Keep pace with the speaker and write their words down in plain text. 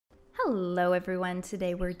Hello everyone,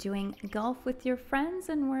 today we're doing golf with your friends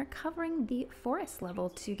and we're covering the forest level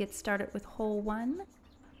to get started with hole 1,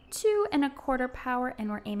 2 1/4 power, and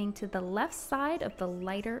we're aiming to the left side of the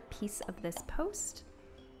lighter piece of this post.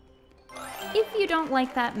 If you don't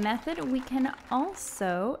like that method, we can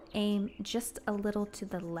also aim just a little to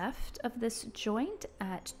the left of this joint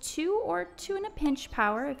at 2 or 2 and a pinch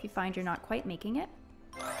power if you find you're not quite making it.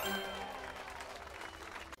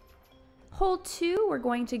 Hole 2, we're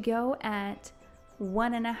going to go at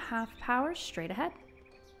 1 1/2 power straight ahead.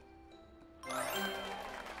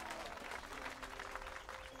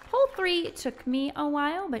 Hole 3 took me a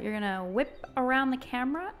while, but you're gonna whip around the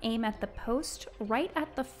camera, aim at the post right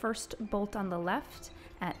at the first bolt on the left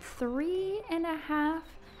at 3 1/2,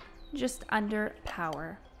 just under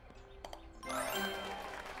power.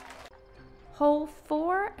 Hole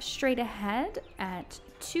 4, straight ahead at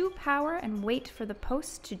 2 power and wait for the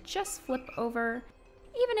post to just flip over.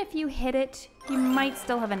 Even if you hit it, you might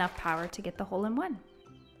still have enough power to get the hole in 1.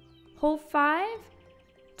 Hole 5,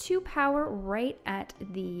 2 power right at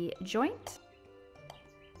the joint.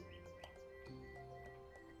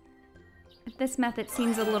 If this method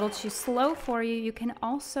seems a little too slow for you, you can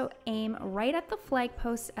also aim right at the flag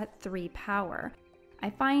post at 3 power.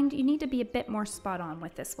 I find you need to be a bit more spot on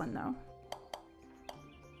with this one though.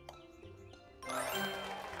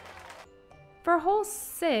 For hole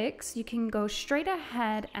 6, you can go straight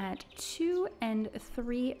ahead at 2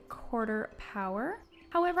 3/4 power.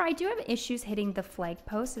 However, I do have issues hitting the flag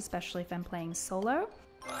post, especially if I'm playing solo.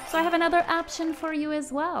 So I have another option for you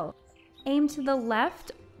as well. Aim to the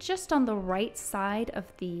left, just on the right side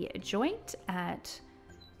of the joint at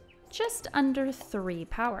just under 3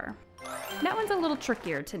 power. That one's a little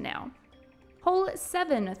trickier to nail. Hole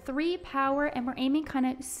 7, 3 power, and we're aiming kind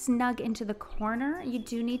of snug into the corner. You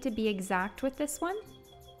do need to be exact with this one.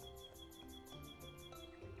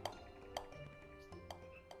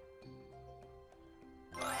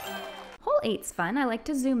 Hole 8's fun. I like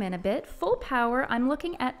to zoom in a bit. Full power, I'm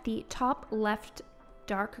looking at the top left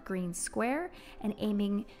dark green square and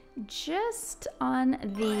aiming just on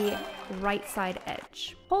the right side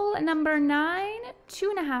edge. Hole number 9,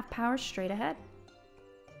 2 1/2 power straight ahead.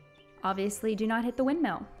 Obviously, do not hit the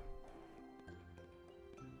windmill.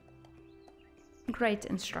 Great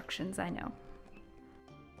instructions, I know.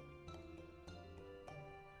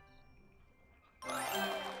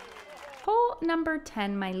 Hole number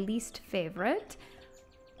 10, my least favorite.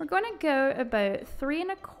 We're going to go about 3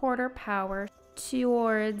 1/4 power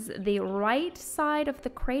towards the right side of the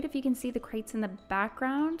crate. If you can see the crates in the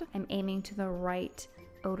background, I'm aiming to the right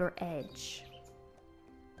outer edge.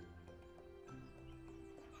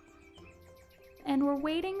 And we're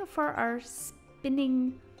waiting for our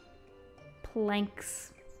spinning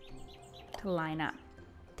planks to line up.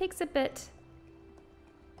 Takes a bit.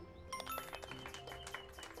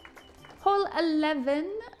 Hole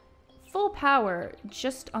 11, full power,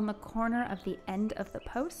 just on the corner of the end of the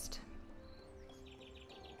post.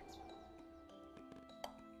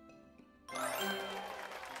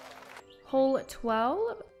 Hole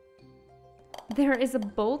 12. There is a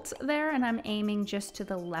bolt there and I'm aiming just to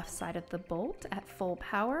the left side of the bolt at full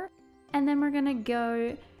power. And then we're gonna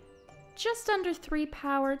go just under 3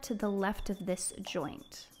 power to the left of this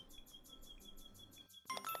joint.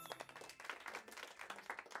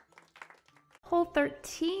 Hole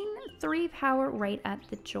 13, 3 power right at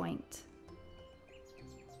the joint.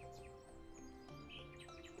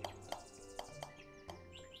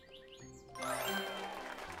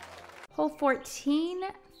 Hole 14,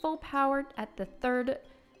 full power at the 3rd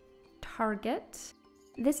target.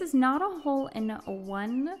 This is not a hole in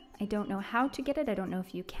 1. I don't know how to get it. I don't know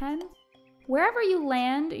if you can. Wherever you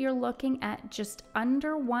land, you're looking at just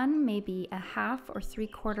under 1, maybe a 1/2 or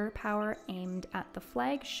 3/4 power aimed at the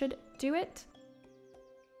flag should do it.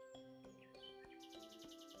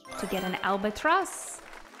 To get an albatross.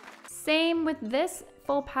 Same with this,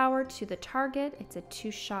 full power to the target. It's a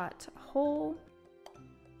 2-shot hole.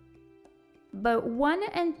 But 1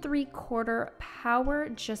 3/4 power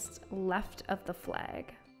just left of the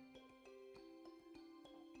flag.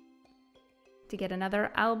 To get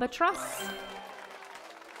another albatross.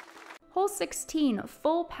 Hole 16,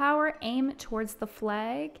 full power, aim towards the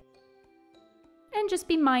flag. And just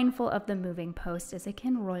be mindful of the moving post as it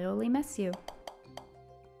can royally mess you.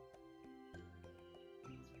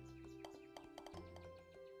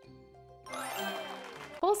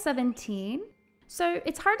 Hole 17. So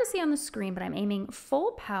it's hard to see on the screen, but I'm aiming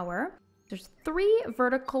full power. There's 3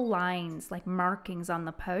 vertical lines, like markings on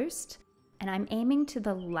the post, and I'm aiming to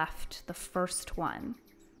the left, the first one.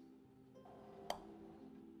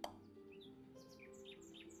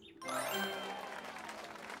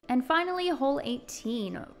 And finally, hole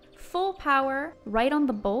 18. Full power, right on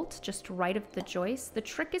the bolt, just right of the joist. The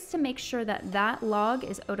trick is to make sure that that log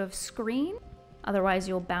is out of screen, otherwise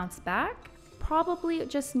you'll bounce back. Probably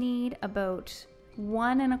just need about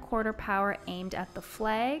 1 1/4 power aimed at the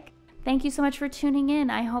flag. Thank you so much for tuning in.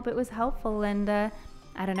 I hope it was helpful, and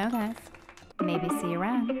I don't know, guys. Maybe see you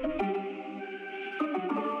around.